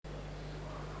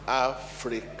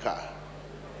Africa.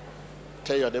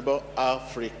 Tell your neighbor,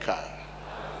 Africa.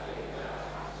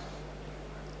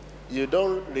 You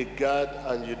don't regard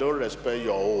and you don't respect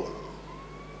your own.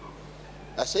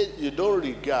 I said you don't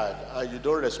regard and you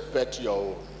don't respect your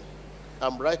own.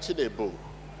 I'm writing a book.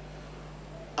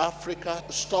 Africa,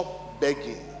 stop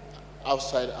begging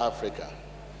outside Africa.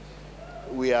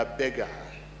 We are beggars.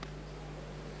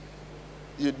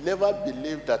 You'd never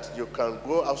believe that you can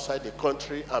go outside the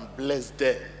country and bless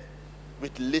them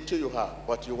with little you have,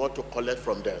 but you want to collect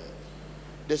from them.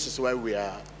 This is why we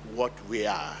are what we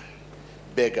are,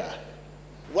 beggar.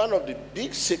 One of the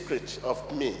big secrets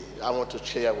of me, I want to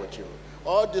share with you.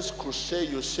 All this crusade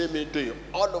you see me doing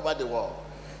all over the world,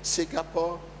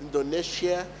 Singapore,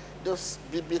 Indonesia, those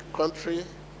big countries,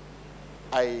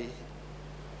 I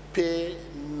pay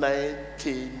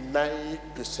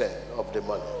 99% of the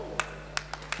money.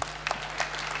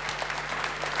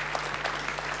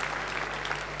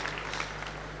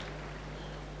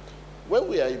 When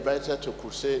we are invited to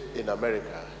crusade in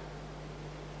America,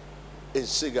 in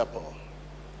Singapore,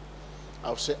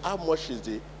 I'll say, how much is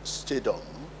the stadium?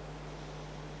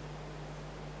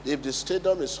 If the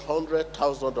stadium is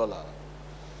 $100,000,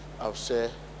 I'll say,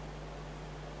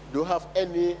 do you have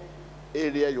any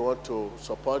area you want to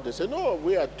support? They say, no,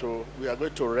 we are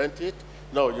going to rent it.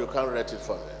 No, you can't rent it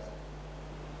for me.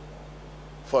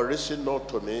 For reason known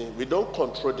to me, we don't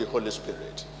control the Holy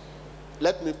Spirit.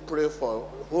 Let me pray for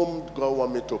whom God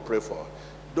wants me to pray for.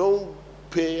 Don't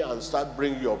pay and start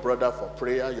bringing your brother for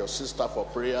prayer, your sister for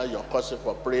prayer, your cousin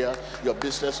for prayer, your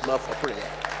businessman for prayer.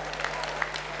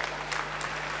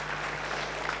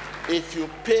 If you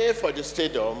pay for the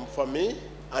stadium for me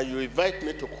and you invite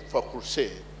me for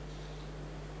crusade,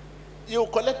 you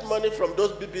collect money from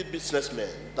those big businessmen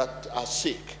that are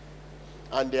sick,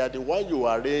 and they are the one you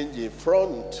arrange in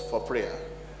front for prayer.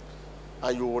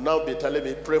 And you will now be telling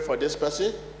me, pray for this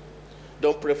person.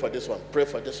 Don't pray for this one. Pray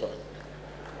for this one.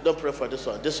 Don't pray for this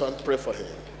one. This one, pray for him.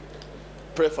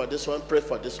 Pray for this one. Pray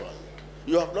for this one.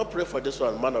 You have not prayed for this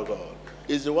one, man of God.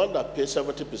 He's the one that pays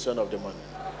 70% of the money.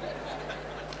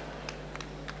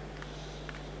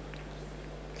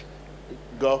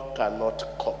 God cannot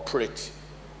cooperate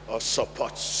or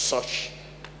support such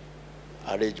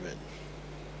arrangement.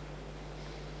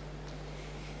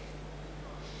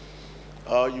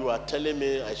 Or you are telling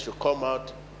me I should come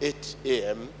out 8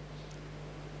 a.m.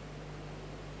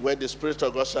 when the Spirit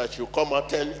of God says I should come out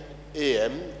 10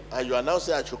 a.m. and you announce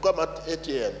that I should come out 8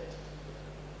 a.m.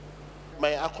 My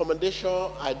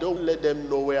accommodation, I don't let them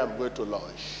know where I'm going to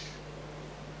lunch.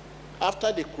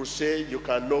 After the crusade, you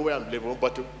can know where I'm living,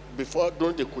 but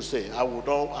during the crusade, I will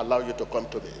not allow you to come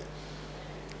to me.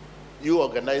 You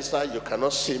organizer, you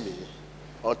cannot see me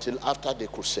until after the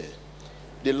crusade.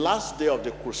 The last day of the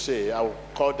crusade, I will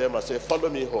call them and say, follow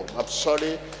me home. I'm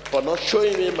sorry for not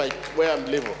showing me where I'm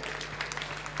living.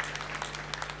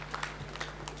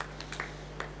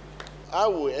 I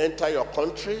will enter your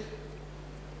country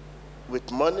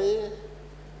with money,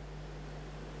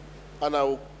 and I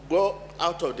will go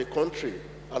out of the country,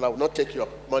 and I will not take your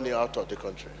money out of the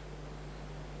country.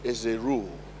 It's a rule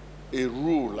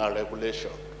and regulation,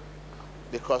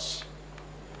 because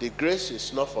the grace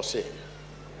is not for sale.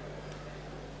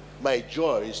 My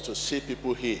joy is to see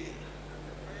people healed.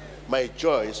 My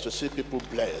joy is to see people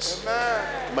blessed.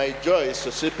 Amen. My joy is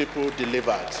to see people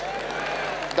delivered.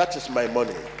 Amen. That is my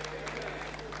money.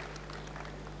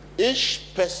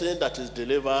 Each person that is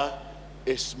delivered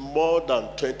is more than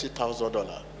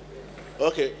 $20,000.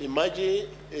 Okay, imagine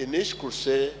in each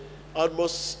crusade,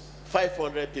 almost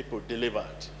 500 people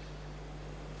delivered.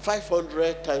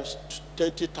 500 times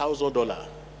 $20,000.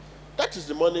 That is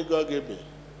the money God gave me.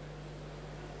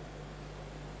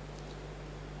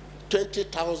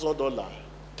 $20,000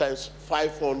 times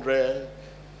 500,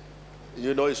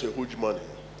 it's a huge money,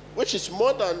 which is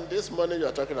more than this money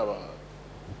you're talking about.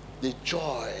 The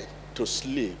joy to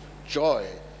sleep, joy.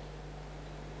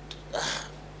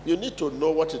 You need to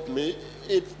know what it means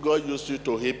if God used you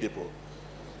to heal people.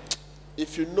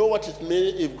 If you know what it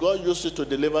means, if God used you to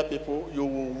deliver people, you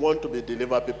will want to be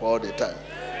deliver people all the time.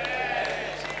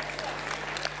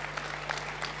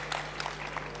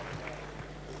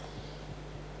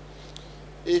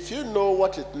 If you know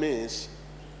what it means,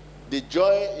 the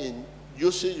joy in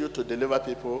using you to deliver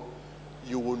people,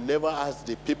 you will never ask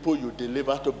the people you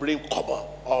deliver to bring cover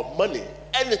or money,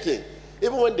 anything.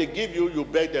 Even when they give you, you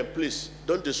beg them, please,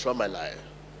 don't destroy my life.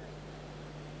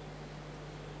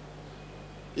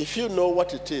 If you know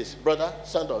what it is, brother,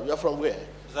 stand up. You're from where?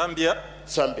 Zambia.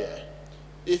 Zambia.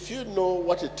 If you know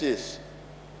what it is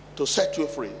to set you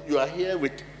free, you are here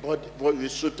with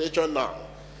situation now.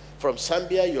 From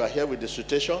Zambia, you are here with the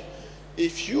situation.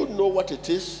 If you know what it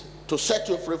is to set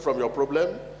you free from your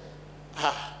problem,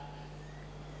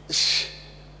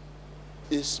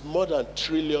 it's more than $1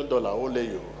 trillion only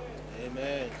you.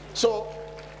 Amen. So,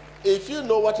 if you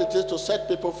know what it is to set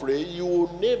people free, you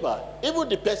will never, even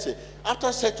the person,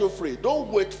 after set you free, don't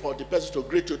wait for the person to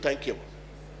greet you, thank you.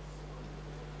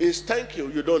 It's thank you,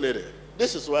 you don't need it.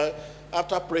 This is why,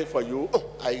 after praying for you,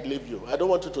 I leave you. I don't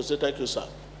want you to say thank you, sir.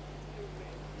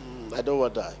 I don't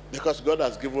want that. Because God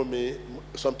has given me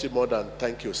something more than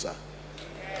thank you, sir.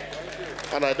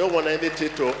 And I don't want anything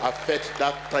to affect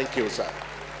that thank you, sir.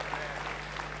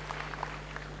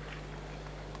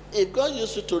 If God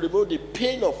used you to remove the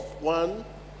pain of one,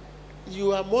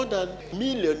 you are more than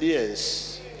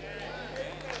millionaires.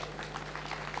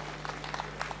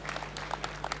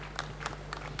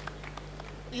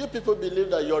 You people believe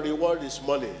that your reward is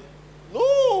money.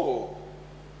 No.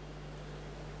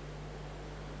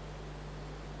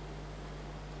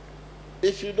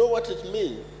 If you know what it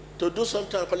means to do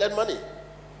something and collect money,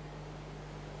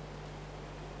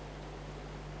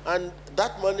 and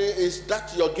that money is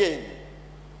that your gain,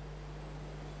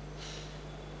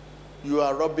 you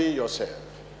are robbing yourself.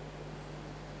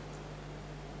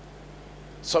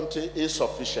 Something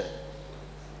insufficient.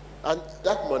 And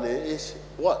that money is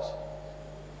what?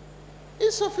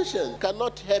 Insufficient.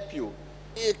 Cannot help you.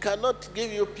 It cannot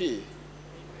give you peace.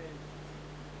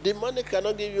 The money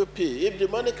cannot give you peace. If the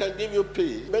money can give you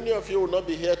peace, many of you will not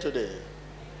be here today.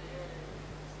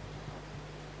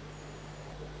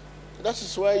 That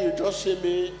is why you just see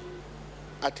me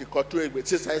at Ikotu Egbe.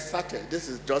 Since I started, this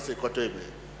is just Ikotu Egbe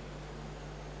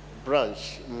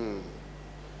branch.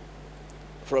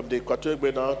 From the Ikotu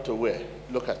Egbe now to where?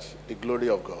 Look at the glory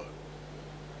of God.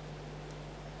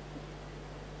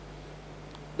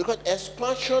 Because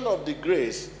expansion of the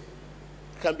grace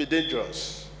can be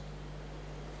dangerous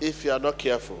if you are not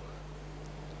careful.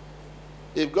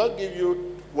 If God gives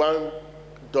you $1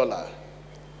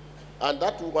 and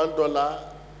that $1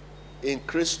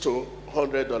 increase to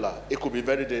 $100, it could be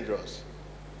very dangerous.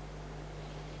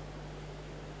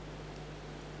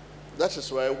 That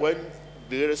is why when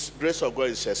the grace of God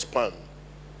is expanded,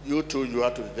 you too, you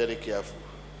have to be very careful.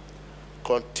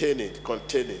 Contain it,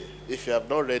 contain it. If you have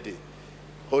not ready,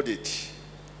 hold it.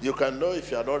 You can know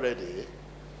if you are not ready.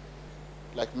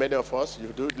 Like many of us, you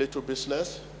do little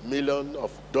business, millions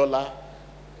of dollars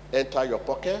enter your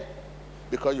pocket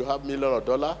because you have millions of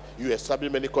dollars. You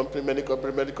establish many companies.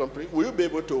 Will you be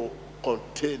able to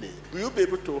contain it? Will you be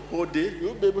able to hold it? Will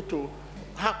you be able to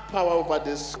have power over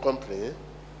this company?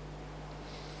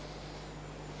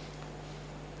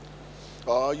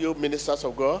 Or you ministers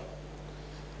of God,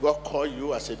 God call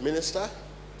you as a minister,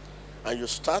 and you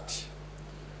start.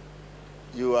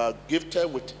 You are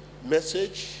gifted with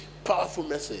message, powerful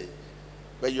message,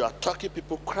 but you are talking,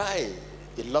 people crying.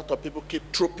 A lot of people keep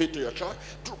trooping to your church,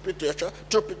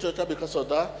 because of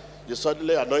that. You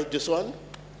suddenly anoint this one.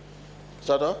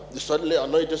 You suddenly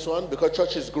anoint this one because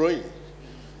church is growing.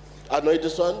 Anoint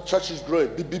this one, church is growing.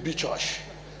 BBB church.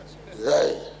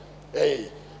 Hey.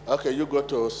 Okay, you go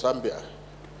to Zambia.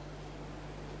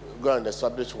 Go and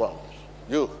establish one.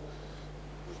 You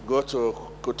go to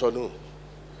Cotonou.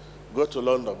 Go to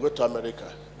London. Go to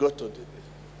America. Go to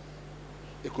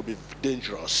it could be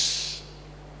dangerous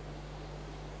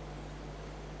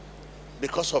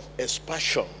because of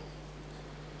expansion.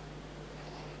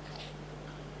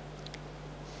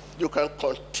 You can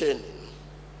contain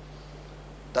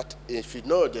that. If you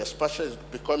know the expansion is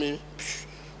becoming,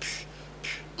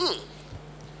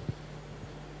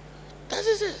 that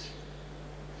is it.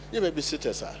 You may be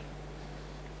seated, sir.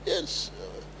 Yes.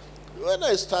 When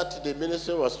I started, the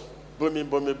ministry was booming.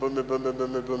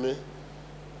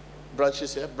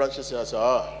 Branches here. I said,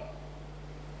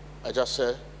 I just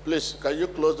said, please, can you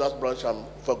close that branch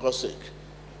for God's sake?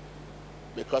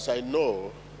 Because I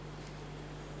know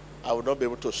I will not be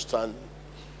able to stand,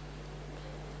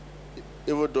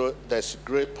 even though there's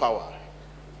great power,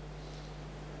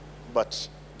 but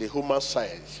the human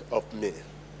side of me.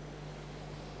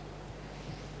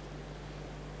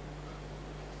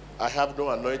 I have no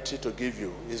anointing to give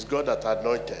you. It's God that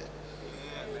anointed.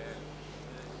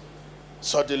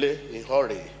 Suddenly, in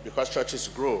hurry, because churches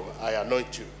grow, I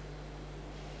anoint you.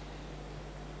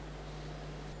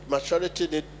 Maturity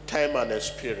needs time and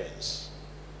experience.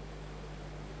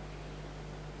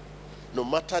 No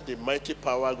matter the mighty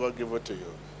power God given to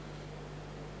you,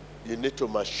 you need to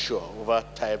mature over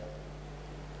time.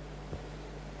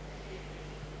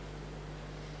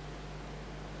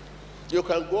 You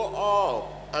can go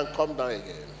up and come down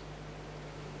again.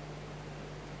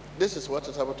 This is what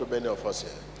has happened to many of us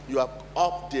here. You are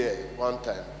up there one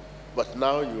time, but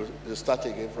now you start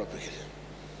again from beginning.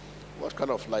 What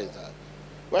kind of lie is that?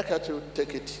 Why can't you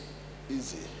take it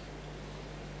easy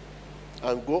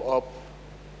and go up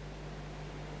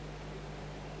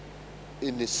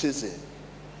in the season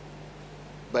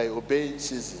by obeying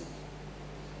season?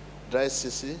 Dry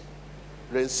season,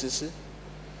 rain season,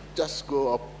 just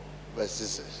go up by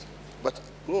season. But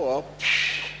go up,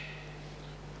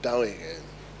 down again.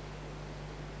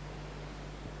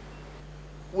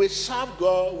 We serve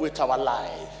God with our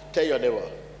life. Tell your neighbor.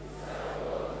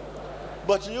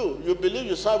 But you believe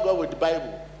you serve God with the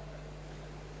Bible.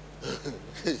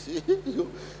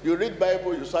 you read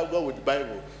Bible, you serve God with the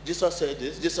Bible. Jesus said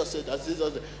this, Jesus said that,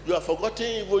 Jesus said. You are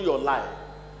forgetting even your life.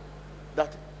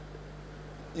 That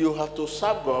you have to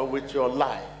serve God with your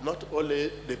life, not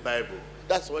only the Bible.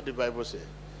 That's what the Bible says.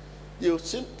 You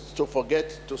seem to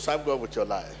forget to serve God with your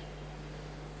life.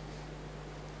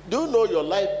 Do you know your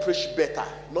life preach better,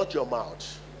 not your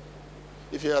mouth?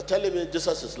 If you are telling me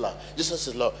Jesus is Lord, Jesus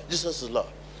is Lord, Jesus is Lord,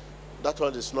 that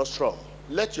one is not strong.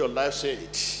 Let your life say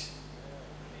it.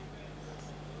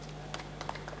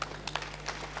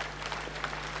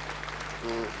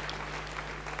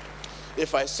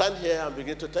 If I stand here and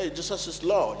begin to tell you Jesus is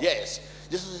Lord, yes,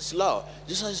 Jesus is Lord,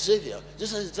 Jesus is Savior,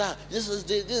 Jesus is that, Jesus is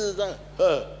this, this is that.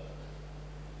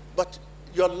 But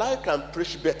your life can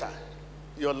preach better.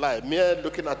 Your life, mere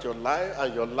looking at your life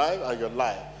and your life and your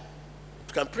life,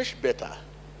 it can preach better.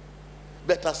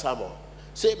 Better sermon.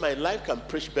 Say, my life can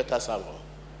preach better sermon.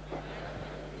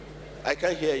 I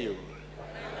can't hear you.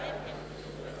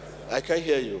 I can't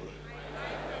hear you.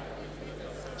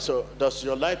 So does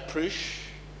your life preach?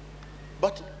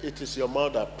 But it is your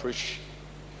mouth that preach,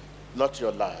 not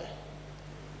your life.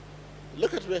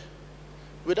 Look at me.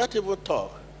 Without even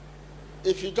talk.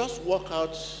 If you just walk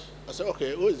out and say,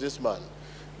 okay, who is this man?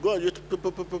 Go on YouTube,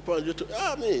 on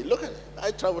YouTube. Me, look at it.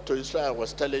 I traveled to Israel, I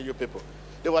was telling you people.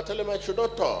 They were telling me I should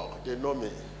not talk. They know me.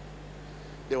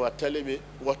 They were telling me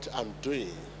what I'm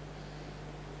doing.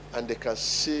 And they can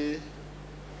see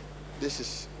this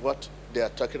is what they are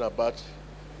talking about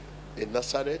in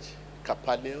Nazareth,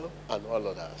 Capernaum, and all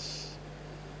others.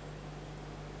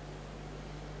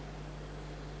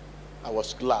 I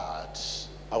was glad.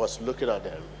 I was looking at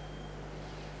them.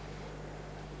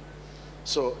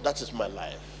 So that is my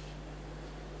life.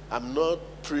 I'm not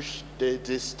preached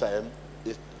this time.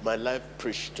 My life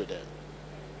preached to them.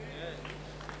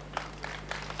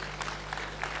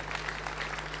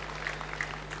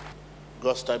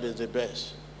 God's time is the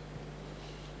best.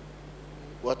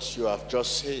 What you have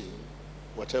just seen,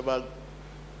 whatever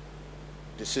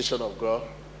decision of God,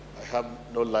 I have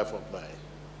no life of mine.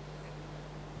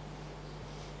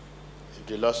 If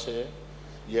the Lord say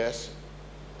yes,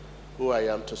 who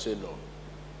I am to say no?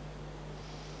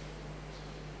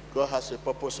 God has a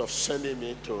purpose of sending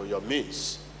me to your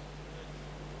midst.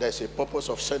 There's a purpose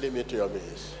of sending me to your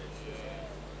midst.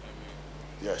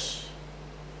 Yes.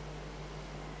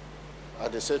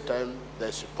 At the same time,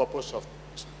 there's a purpose of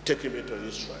taking me to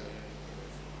Israel.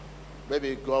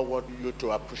 Maybe God wants you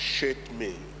to appreciate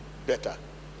me better.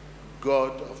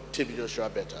 God of Team Joshua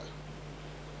better.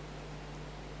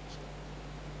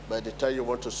 By the time you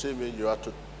want to see me, you have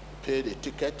to pay the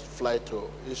ticket, fly to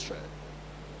Israel,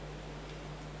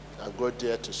 and go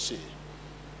there to see.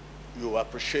 You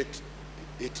appreciate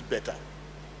it better.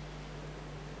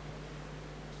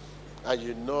 And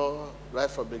you know, right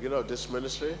from the beginning of this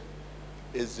ministry,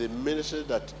 is the ministry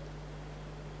that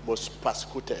most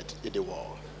persecuted in the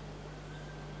world.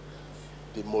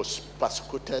 The most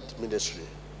persecuted ministry.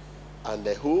 And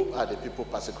who are the people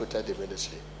persecuted in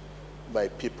ministry? My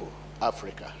people,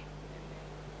 Africa.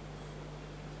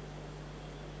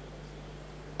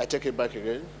 I take it back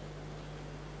again.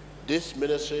 This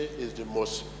ministry is the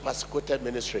most persecuted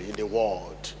ministry in the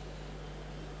world.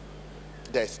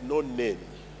 There's no name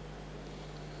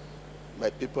my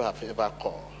people have ever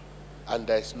called. And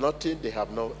there's nothing they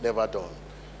have never done.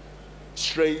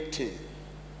 Strange thing.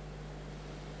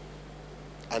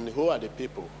 And who are the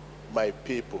people? My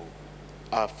people,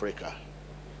 Africa.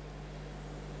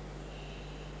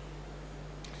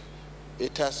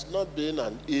 It has not been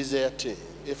an easier thing,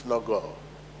 if not God.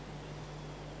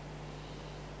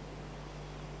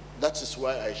 That is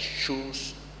why I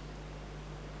choose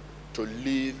to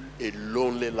live a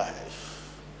lonely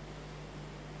life.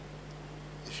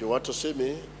 If you want to see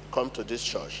me, come to this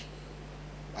church.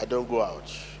 I don't go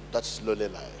out. That's lonely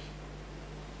life.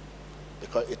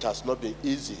 Because it has not been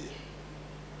easy.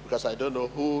 Because I don't know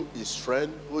who is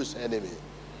friend, who is enemy.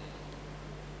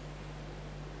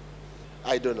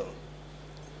 I don't know.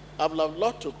 I would have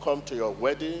loved to come to your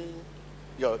wedding,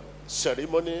 your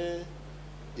ceremony,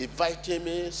 inviting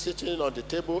me, sitting on the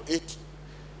table, eat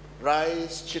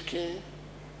rice, chicken.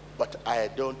 but I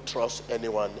don't trust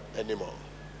anyone anymore.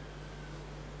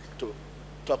 To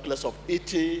talk less of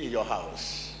eating in your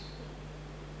house.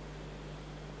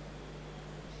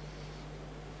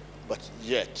 But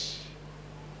yet,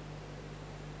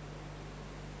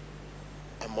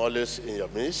 I'm always in your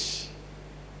midst,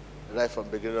 right from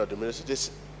the beginning of the ministry.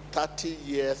 This 30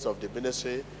 years of the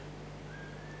ministry,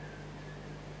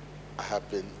 I have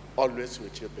been always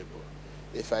with you people.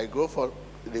 If I go for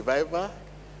revival,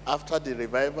 after the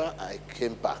revival, I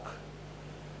came back.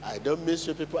 I don't miss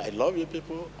you people. I love you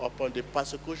people. Upon the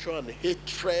persecution and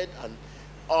hatred and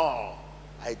all,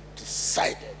 I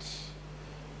decided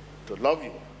to love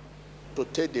you, to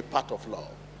take the path of love.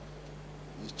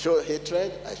 You show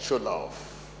hatred, I show love.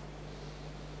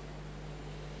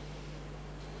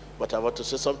 But I want to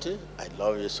say something. I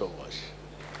love you so much.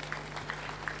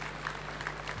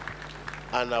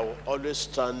 And I will always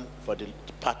stand for the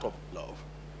path of love.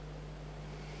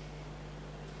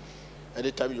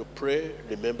 Anytime you pray,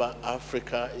 remember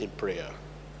Africa in prayer.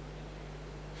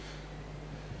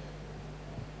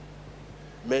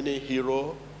 Many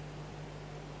heroes,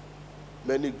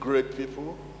 many great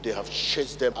people, they have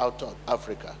chased them out of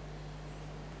Africa.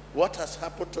 What has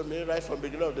happened to me right from the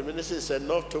beginning of the ministry is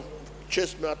enough to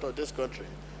chase me out of this country.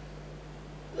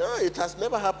 No, it has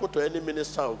never happened to any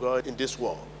minister of God in this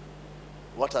world.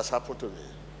 What has happened to me?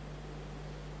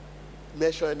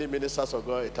 Measure any ministers of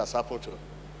God it has happened to.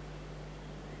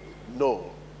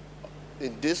 No.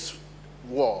 In this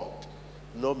world,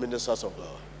 no ministers of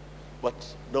God.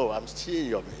 But no, I'm still in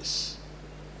your midst.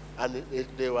 And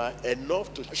they were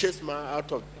enough to chase me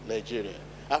out of Nigeria,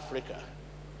 Africa.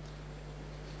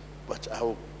 But I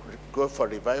will go for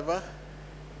revival.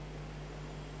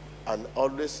 And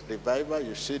always revival,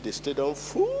 you see the stadium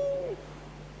full.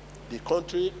 The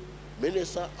country,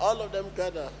 minister, all of them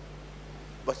gather.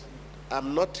 But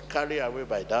I'm not carried away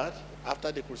by that.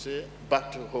 After the crusade,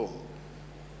 back to home,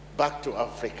 back to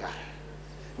Africa,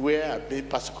 where I've been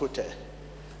persecuted,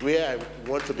 where I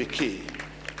want to be killed,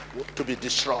 to be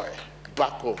destroyed,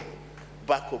 back home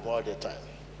all the time.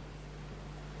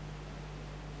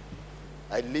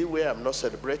 I live where I'm not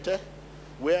celebrated.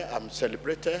 Where I'm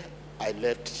celebrated, I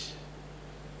left.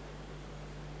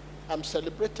 I'm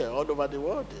celebrated all over the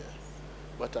world there,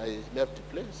 but I left the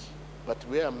place. But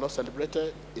where I'm not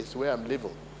celebrated is where I'm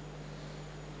living.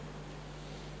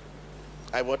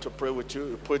 I want to pray with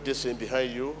you, put this in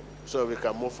behind you so we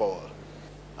can move forward.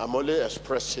 I'm only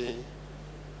expressing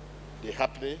the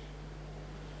happening,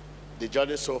 the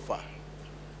journey so far.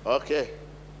 Okay.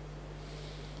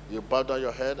 You bow down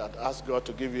your head and ask God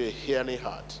to give you a hearing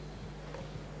heart.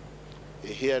 A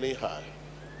hearing heart.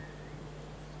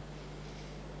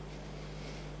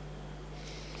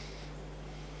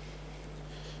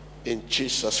 In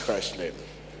Jesus Christ's name.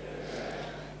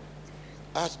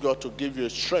 Ask God to give you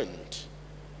strength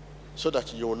so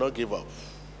that you will not give up.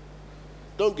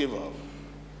 Don't give up.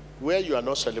 Where you are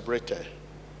not celebrated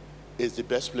is the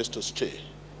best place to stay,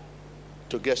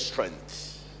 to get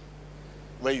strength.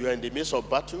 When you are in the midst of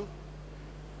battle,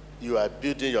 you are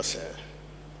building yourself.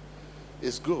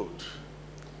 It's good.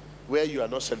 Where you are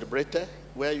not celebrated,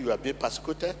 where you are being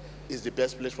persecuted, is the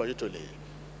best place for you to live.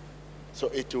 So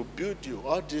it will build you.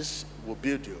 All this will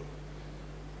build you.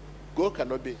 Gold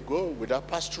cannot be gold without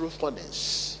pass through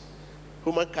furnace.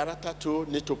 Human character too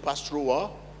need to pass through war.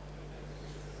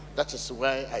 That is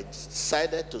why I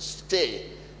decided to stay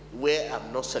where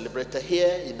I'm not celebrated,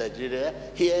 here in Nigeria,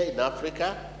 here in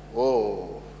Africa.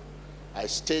 Oh, I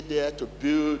stayed there to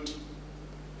build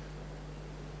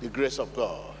the grace of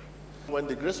God. When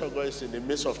the grace of God is in the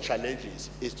midst of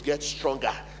challenges, it gets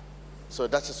stronger. So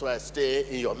that is why I stay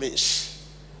in your midst.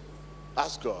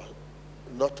 Ask God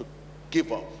not to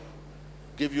give up.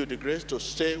 Give you the grace to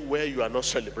stay where you are not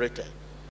celebrated.